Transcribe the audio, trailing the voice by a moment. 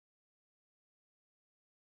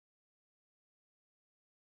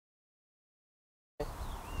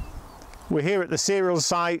We're here at the cereal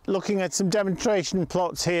site looking at some demonstration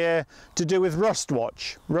plots here to do with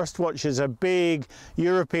RustWatch. RustWatch is a big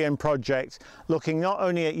European project looking not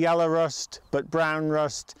only at yellow rust but brown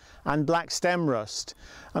rust and black stem rust.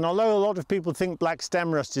 And although a lot of people think black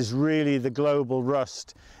stem rust is really the global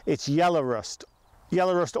rust, it's yellow rust.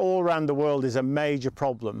 Yellow rust all around the world is a major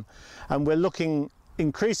problem, and we're looking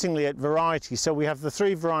increasingly at varieties. So we have the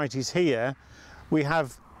three varieties here. We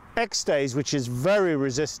have X-Days, which is very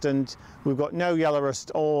resistant. We've got no yellow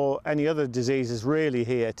rust or any other diseases really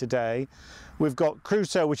here today. We've got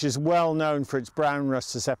Crusoe, which is well known for its brown rust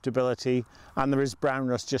susceptibility, and there is brown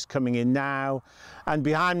rust just coming in now. And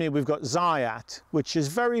behind me we've got Zayat, which is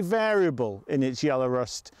very variable in its yellow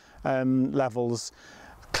rust levels.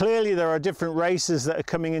 Clearly there are different races that are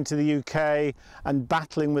coming into the UK and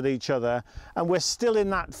battling with each other, and we're still in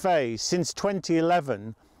that phase. Since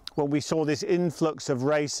 2011, when we saw this influx of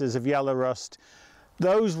races of yellow rust,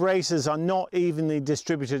 those races are not evenly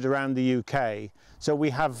distributed around the UK. So we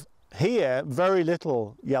have here very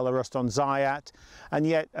little yellow rust on Zayat, and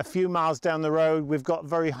yet a few miles down the road we've got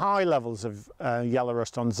very high levels of yellow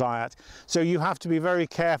rust on Zayat. So you have to be very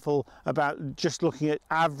careful about just looking at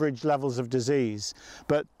average levels of disease.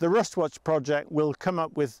 But the RustWatch project will come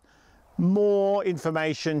up with more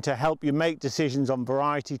information to help you make decisions on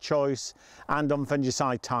variety choice and on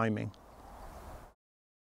fungicide timing.